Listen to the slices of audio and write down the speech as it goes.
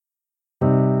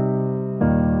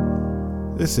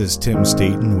This is Tim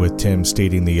Staten with Tim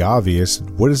Stating the Obvious.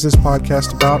 What is this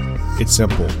podcast about? It's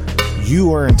simple.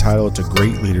 You are entitled to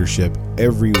great leadership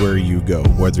everywhere you go,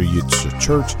 whether it's to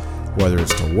church, whether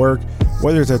it's to work,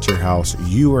 whether it's at your house,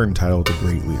 you are entitled to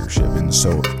great leadership. And so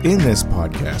in this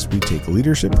podcast, we take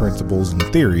leadership principles and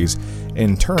theories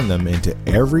and turn them into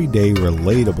everyday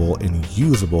relatable and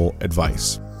usable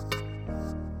advice.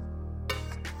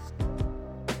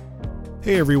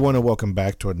 Hey everyone, and welcome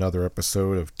back to another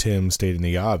episode of Tim Stating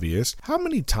the Obvious. How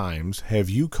many times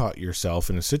have you caught yourself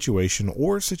in a situation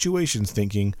or situations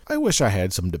thinking, I wish I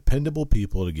had some dependable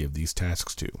people to give these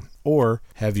tasks to? Or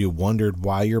have you wondered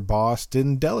why your boss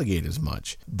didn't delegate as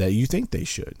much that you think they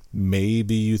should?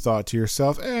 Maybe you thought to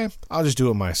yourself, I'll just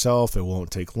do it myself. It won't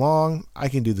take long. I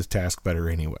can do this task better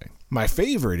anyway. My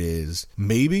favorite is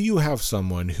maybe you have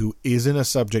someone who isn't a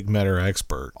subject matter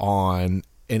expert on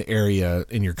an area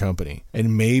in your company,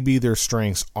 and maybe their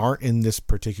strengths aren't in this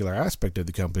particular aspect of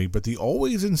the company, but they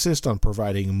always insist on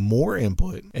providing more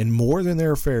input and more than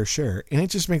their fair share, and it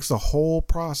just makes the whole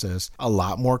process a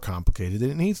lot more complicated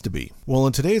than it needs to be. Well,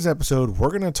 in today's episode, we're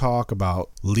going to talk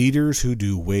about leaders who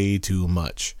do way too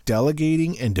much.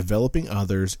 Delegating and developing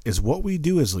others is what we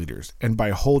do as leaders, and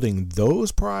by holding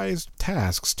those prized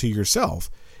tasks to yourself,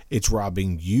 it's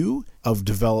robbing you of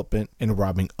development and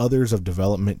robbing others of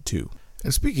development too.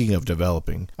 And speaking of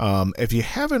developing, if you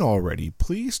haven't already,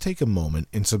 please take a moment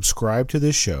and subscribe to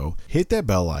this show. Hit that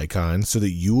bell icon so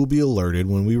that you will be alerted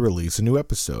when we release a new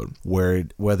episode,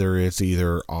 whether it's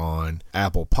either on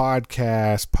Apple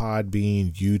Podcasts,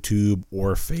 Podbean, YouTube,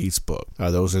 or Facebook.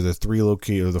 Those are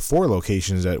the four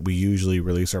locations that we usually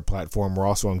release our platform. We're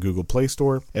also on Google Play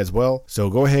Store as well. So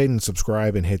go ahead and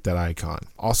subscribe and hit that icon.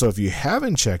 Also, if you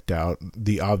haven't checked out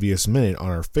The Obvious Minute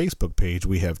on our Facebook page,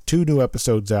 we have 2 new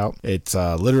episodes out. It's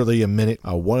literally a minute.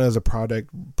 One is a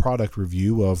product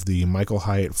review of the Michael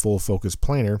Hyatt Full Focus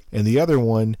Planner, and the other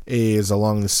one is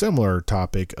along the similar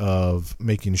topic of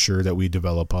making sure that we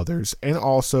develop others and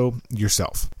also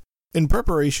yourself. In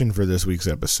preparation for this week's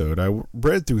episode, I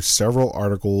read through several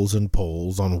articles and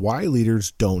polls on why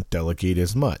leaders don't delegate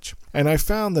as much. And I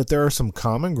found that there are some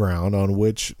common ground on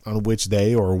which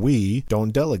they or we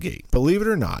don't delegate. Believe it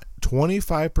or not,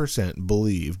 25%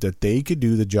 believed that they could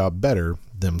do the job better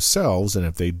themselves and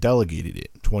if they delegated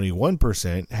it.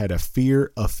 21% had a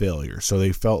fear of failure, so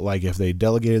they felt like if they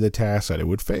delegated the task that it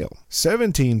would fail.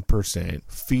 17%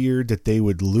 feared that they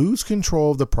would lose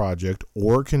control of the project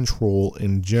or control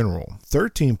in general.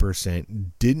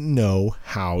 13% didn't know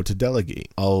how to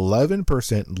delegate.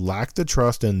 11% lacked the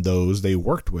trust in those they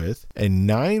worked with, and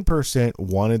 9%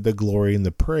 wanted the glory and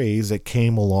the praise that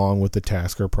came along with the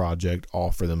task or project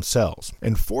all for themselves.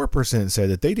 And 4% said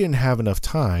that they didn't have enough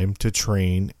time to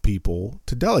train people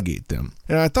to delegate them.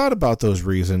 And I thought about those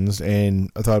reasons,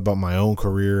 and I thought about my own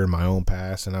career and my own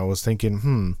past, and I was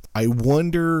thinking, I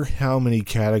wonder how many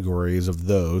categories of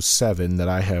those 7 that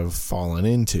I have fallen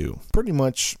into. Pretty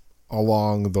much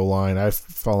along the line, I've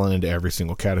fallen into every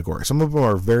single category. Some of them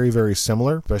are very, very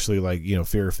similar, especially like,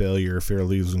 fear of failure, fear of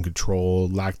losing control,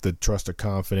 lack the trust or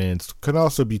confidence, could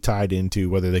also be tied into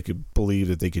whether they could believe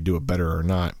that they could do it better or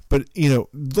not. But,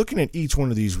 looking at each one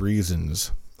of these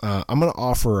reasons, I'm going to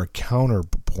offer a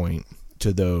counterpoint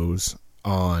to those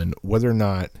on whether or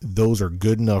not those are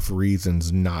good enough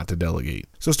reasons not to delegate.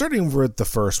 So starting with the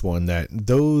first one, that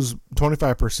those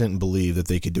 25% believe that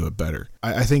they could do it better.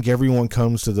 I think everyone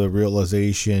comes to the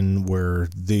realization where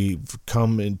they've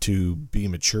come into be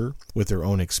mature with their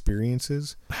own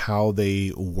experiences, how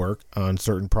they work on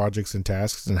certain projects and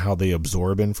tasks, and how they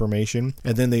absorb information.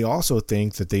 And then they also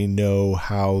think that they know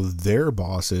how their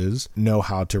bosses know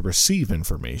how to receive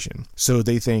information. So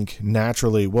they think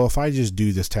naturally, well, if I just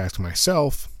do this task myself,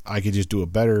 I could just do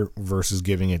it better versus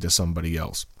giving it to somebody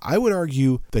else. I would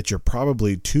argue that you're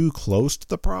probably too close to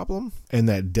the problem and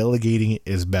that delegating it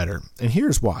is better. And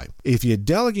here's why. If you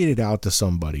delegate it out to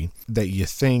somebody that you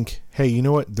think, hey, you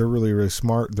know what? They're really, really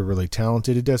smart. They're really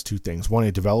talented. It does 2 things. 1,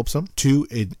 it develops them. 2,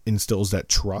 it instills that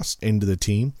trust into the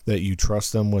team, that you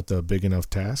trust them with a big enough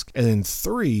task. And then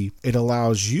 3, it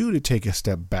allows you to take a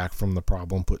step back from the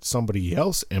problem, put somebody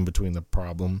else in between the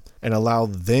problem, and allow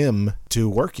them to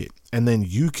work it. And then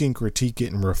you can critique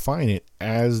it and refine it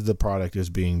as the product is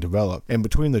being developed. And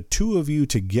between the 2 of you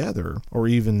together, or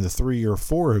even the 3 or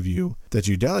 4 of you, that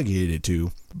you delegated it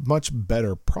to, much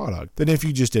better product than if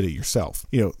you just did it yourself.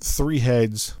 3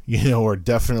 heads, are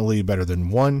definitely better than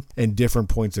 1, and different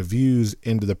points of views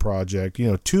into the project.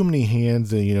 Too many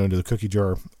hands, into the cookie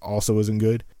jar also isn't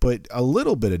good, but a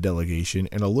little bit of delegation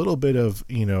and a little bit of,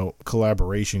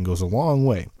 collaboration goes a long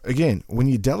way. Again, when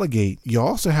you delegate, you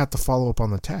also have to follow up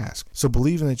on the task. So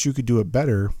believing that you could do it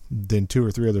better than 2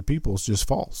 or 3 other people is just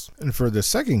false. And for the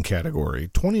second category,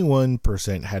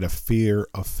 21% had a fear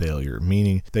of failure,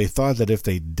 meaning they thought that if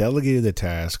they delegated the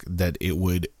task that it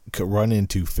would run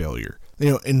into failure.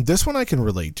 And this one I can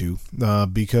relate to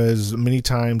because many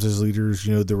times as leaders,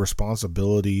 the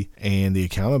responsibility and the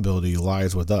accountability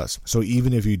lies with us. So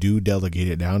even if you do delegate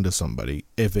it down to somebody,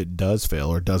 if it does fail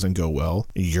or doesn't go well,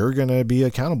 you're going to be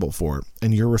accountable for it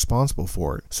and you're responsible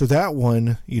for it. So that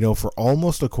one, for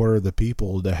almost a quarter of the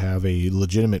people to have a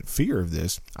legitimate fear of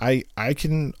this, I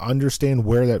can understand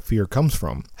where that fear comes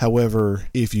from. However,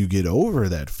 if you get over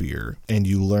that fear and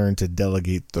you learn to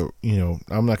delegate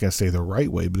I'm not going to say the right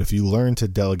way, but if you learn to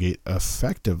delegate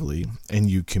effectively and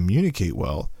you communicate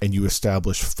well and you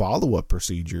establish follow-up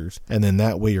procedures, and then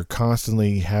that way you're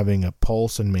constantly having a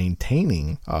pulse and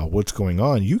maintaining what's going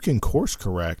on, you can course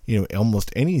correct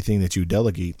almost anything that you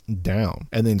delegate down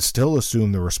and then still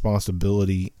assume the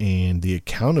responsibility and the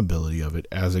accountability of it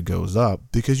as it goes up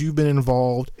because you've been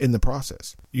involved in the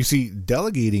process. You see,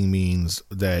 delegating means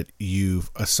that you've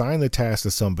assigned the task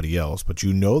to somebody else, but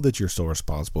you know that you're still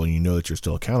responsible and you know that you're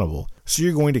still accountable. So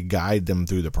you're going to guide them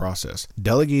through the process.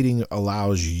 Delegating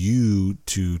allows you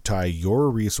to tie your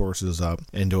resources up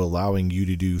into allowing you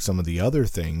to do some of the other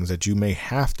things that you may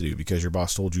have to do because your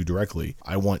boss told you directly,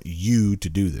 I want you to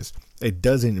do this. It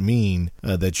doesn't mean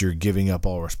that you're giving up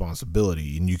all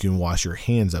responsibility and you can wash your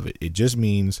hands of it. It just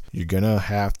means you're going to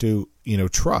have to,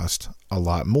 trust a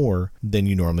lot more than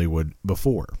you normally would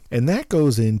before. And that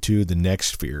goes into the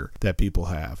next fear that people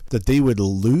have, that they would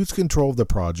lose control of the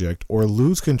project or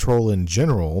lose control in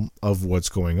general of what's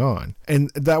going on. And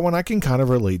that one I can kind of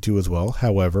relate to as well.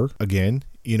 However, again,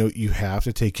 you have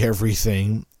to take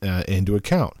everything into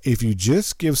account. If you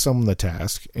just give someone the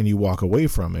task and you walk away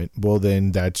from it, well,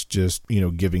 then that's just,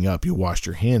 giving up. You washed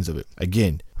your hands of it.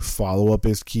 Again, follow up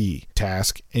is key.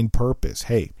 Task and purpose.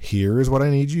 Hey, here is what I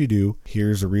need you to do.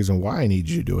 Here's the reason why I need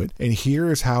you to do it. And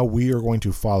here is how we are going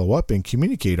to follow up and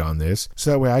communicate on this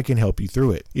so that way I can help you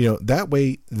through it. That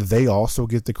way they also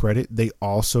get the credit. They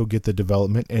also get the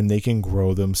development and they can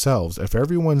grow themselves. If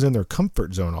everyone's in their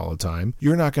comfort zone all the time,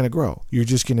 you're not going to grow. You're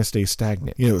just going to stay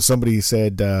stagnant. Somebody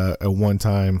said at one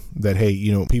time that,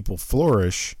 hey, people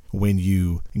flourish when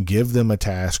you give them a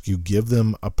task, you give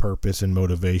them a purpose and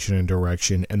motivation and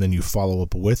direction, and then you follow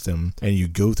up with them and you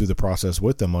go through the process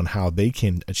with them on how they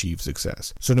can achieve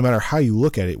success. So no matter how you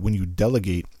look at it, when you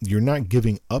delegate, you're not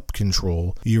giving up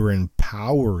control, you're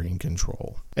empowering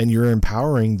control. And you're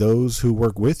empowering those who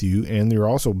work with you, and you're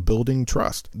also building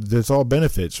trust. There's all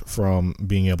benefits from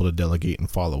being able to delegate and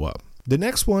follow up. The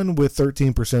next one with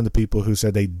 13% of the people who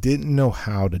said they didn't know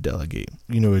how to delegate.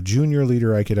 A junior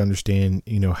leader, I could understand,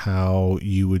 how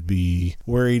you would be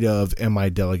worried of, am I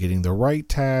delegating the right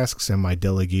tasks? Am I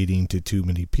delegating to too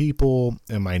many people?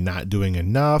 Am I not doing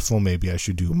enough? Well, maybe I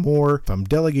should do more. If I'm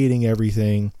delegating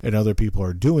everything and other people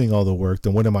are doing all the work,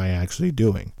 then what am I actually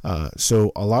doing?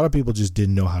 So a lot of people just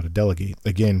didn't know how to delegate.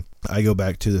 Again, I go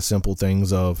back to the simple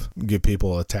things of give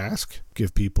people a task,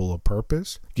 give people a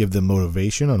purpose, give them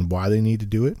motivation on why they need to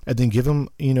do it, and then give them,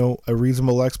 a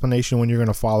reasonable explanation when you're going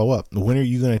to follow up. When are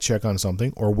you going to check on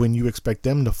something, or when you expect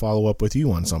them to follow up with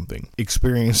you on something?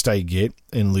 Experienced I get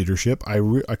in leadership,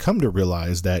 I come to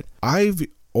realize that I've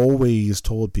always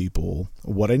told people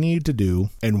what I needed to do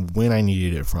and when I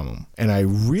needed it from them. And I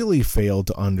really failed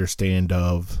to understand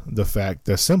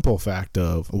the simple fact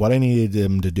of what I needed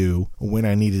them to do, when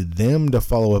I needed them to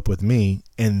follow up with me,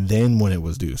 and then when it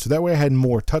was due. So that way I had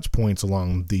more touch points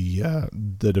along the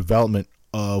development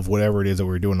of whatever it is that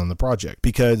we're doing on the project.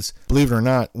 Because believe it or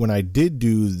not, when I did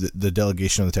do the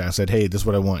delegation of the task, I said, hey, this is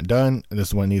what I want done, and this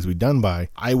is what needs to be done by,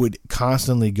 I would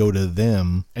constantly go to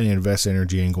them and invest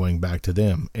energy in going back to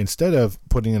them, instead of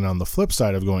putting it on the flip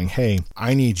side of going, hey,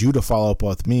 I need you to follow up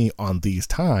with me on these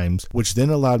times, which then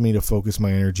allowed me to focus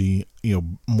my energy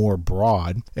more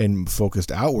broad and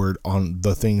focused outward on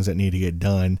the things that need to get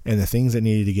done, and the things that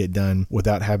needed to get done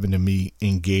without having to me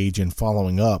engage in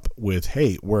following up with,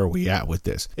 hey, where are we at with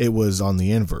with this. It was on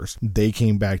the inverse. They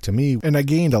came back to me and I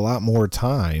gained a lot more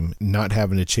time not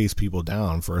having to chase people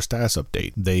down for a status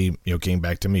update. They, came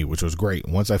back to me, which was great.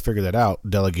 Once I figured that out,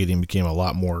 delegating became a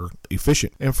lot more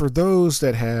efficient. And for those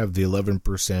that have the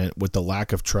 11% with the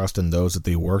lack of trust in those that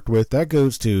they worked with, that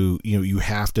goes to, you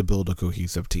have to build a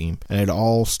cohesive team, and it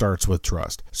all starts with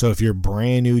trust. So if you're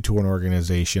brand new to an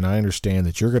organization, I understand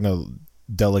that you're going to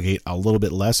delegate a little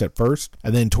bit less at first,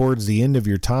 and then towards the end of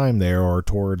your time there, or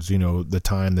towards the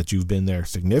time that you've been there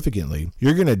significantly,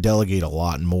 you're going to delegate a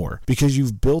lot more because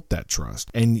you've built that trust,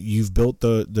 and you've built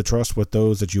the trust with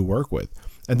those that you work with.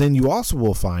 And then you also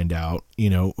will find out,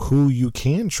 who you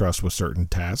can trust with certain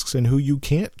tasks and who you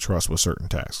can't trust with certain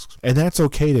tasks. And that's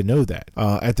okay to know that.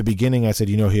 At the beginning, I said,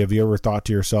 have you ever thought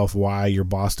to yourself why your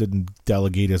boss didn't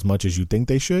delegate as much as you think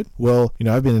they should? Well,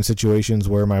 I've been in situations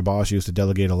where my boss used to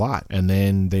delegate a lot, and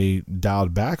then they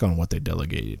dialed back on what they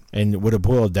delegated. And what it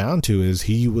boiled down to is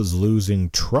he was losing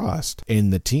trust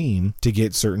in the team to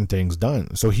get certain things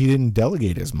done. So he didn't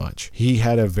delegate as much. He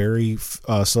had a very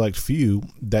select few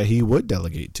that he would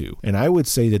delegate to. And I would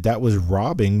say that was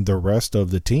robbing the rest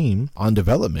of the team on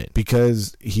development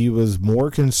because he was more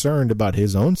concerned about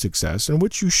his own success, in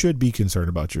which you should be concerned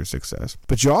about your success.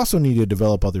 But you also need to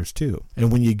develop others too. And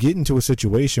when you get into a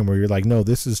situation where you're like, no,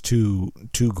 this is too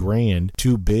grand,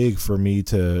 too big for me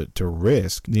to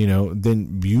risk,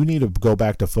 then you need to go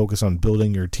back to focus on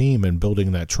building your team and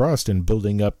building that trust and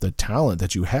building up the talent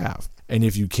that you have. And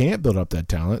if you can't build up that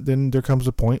talent, then there comes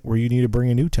a point where you need to bring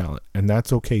in new talent, and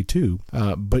that's okay too.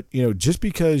 But just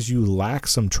because you lack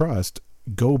some trust,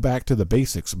 go back to the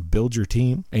basics, build your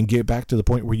team, and get back to the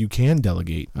point where you can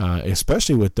delegate,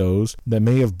 especially with those that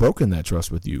may have broken that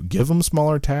trust with you. Give them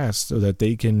smaller tasks so that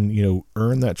they can,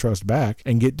 earn that trust back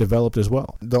and get developed as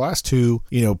well. The last two,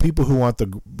 people who want the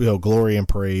glory and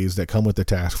praise that come with the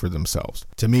task for themselves.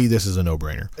 To me, this is a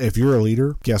no-brainer. If you're a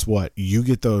leader, guess what? You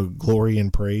get the glory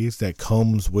and praise that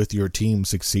comes with your team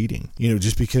succeeding.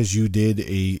 Just because you did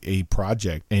a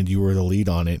project and you were the lead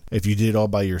on it, if you did it all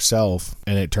by yourself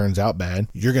and it turns out bad,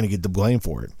 you're going to get the blame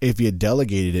for it. If you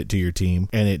delegated it to your team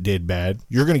and it did bad,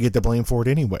 you're going to get the blame for it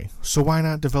anyway. So why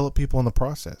not develop people in the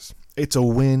process? It's a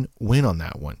win-win on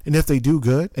that one. And if they do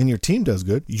good and your team does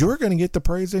good, you're going to get the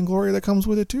praise and glory that comes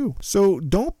with it too. So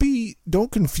don't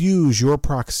confuse your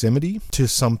proximity to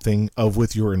something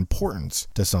with your importance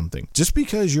to something. Just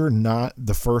because you're not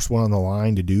the first one on the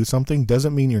line to do something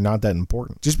doesn't mean you're not that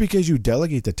important. Just because you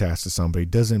delegate the task to somebody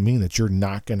doesn't mean that you're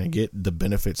not going to get the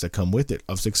benefits that come with it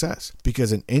of success.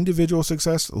 Because an individual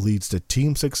success leads to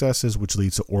team successes, which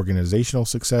leads to organizational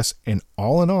success. And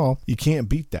all in all, you can't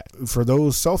beat that. For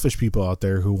those selfish people out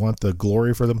there who want the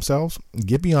glory for themselves,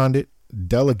 get beyond it,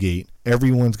 delegate.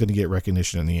 Everyone's going to get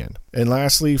recognition in the end. And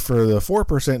lastly, for the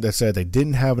 4% that said they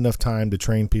didn't have enough time to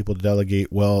train people to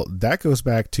delegate, well, that goes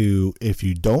back to if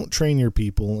you don't train your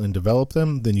people and develop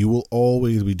them, then you will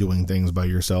always be doing things by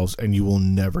yourselves and you will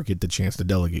never get the chance to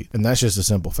delegate. And that's just a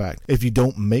simple fact. If you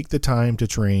don't make the time to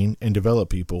train and develop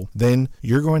people, then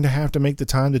you're going to have to make the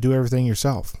time to do everything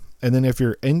yourself. And then if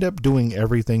you end up doing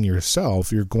everything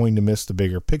yourself, you're going to miss the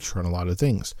bigger picture on a lot of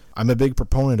things. I'm a big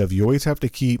proponent of you always have to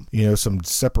keep, some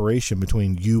separation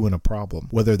between you and a problem,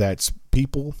 whether that's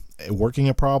people working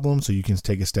a problem so you can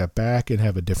take a step back and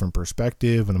have a different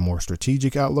perspective and a more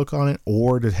strategic outlook on it,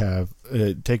 or to have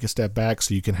take a step back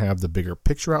so you can have the bigger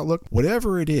picture outlook.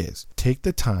 Whatever it is, take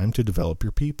the time to develop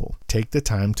your people. Take the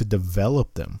time to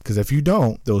develop them, because if you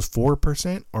don't, those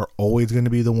 4% are always going to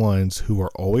be the ones who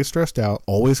are always stressed out,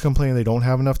 always complaining they don't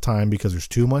have enough time because there's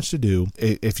too much to do.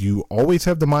 If you always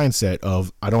have the mindset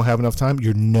of I don't have enough time,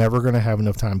 you're never going to have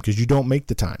enough time because you don't make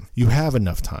the time. You have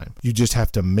enough time. You just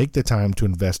have to make the time to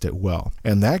invest it well.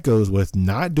 And that goes with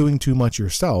not doing too much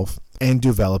yourself and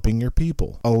developing your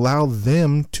people. Allow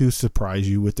them to surprise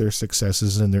you with their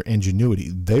successes and their ingenuity.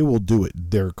 They will do it.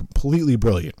 They're completely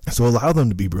brilliant. So allow them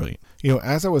to be brilliant.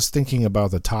 As I was thinking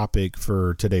about the topic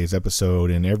for today's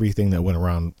episode and everything that went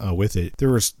around with it,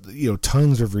 there was,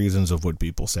 tons of reasons of what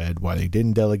people said, why they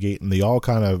didn't delegate, and they all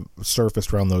kind of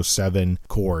surfaced around those 7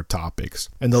 core topics.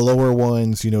 And the lower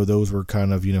ones, those were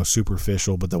kind of,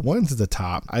 superficial, but the ones at the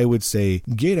top, I would say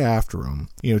get after them.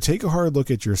 Take a hard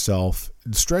look at yourself,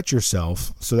 stretch yourself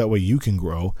so that way you can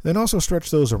grow, then also stretch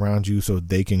those around you so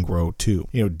they can grow too.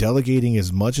 Delegating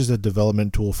as much as a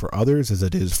development tool for others as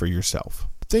it is for yourself.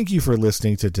 Thank you for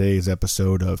listening to today's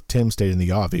episode of Tim Stating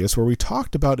the Obvious, where we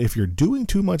talked about if you're doing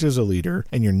too much as a leader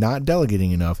and you're not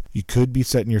delegating enough, you could be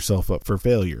setting yourself up for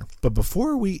failure. But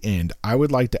before we end, I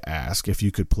would like to ask if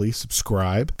you could please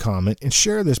subscribe, comment, and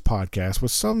share this podcast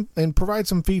with and provide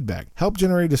some feedback. Help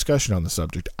generate discussion on the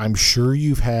subject. I'm sure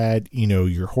you've had,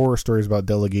 your horror stories about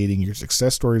delegating, your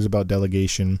success stories about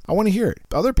delegation. I want to hear it.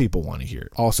 Other people want to hear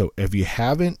it. Also, if you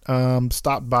haven't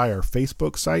stopped by our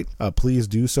Facebook site, please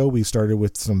do so. We started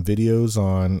with some videos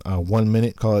on 1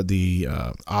 minute, call it the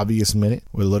Obvious Minute,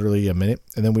 with literally a minute.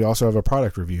 And then we also have a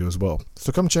product review as well.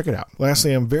 So come check it out.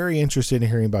 Lastly, I'm very interested in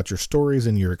hearing about your stories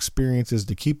and your experiences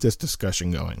to keep this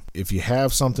discussion going. If you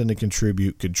have something to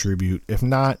contribute. If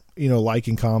not, like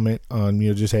and comment on,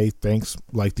 just, hey, thanks,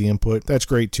 like the input. That's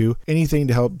great too. Anything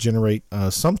to help generate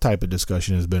some type of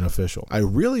discussion is beneficial. I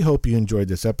really hope you enjoyed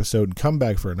this episode and come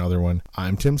back for another one.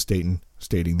 I'm Tim Staten,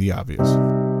 stating the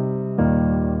obvious.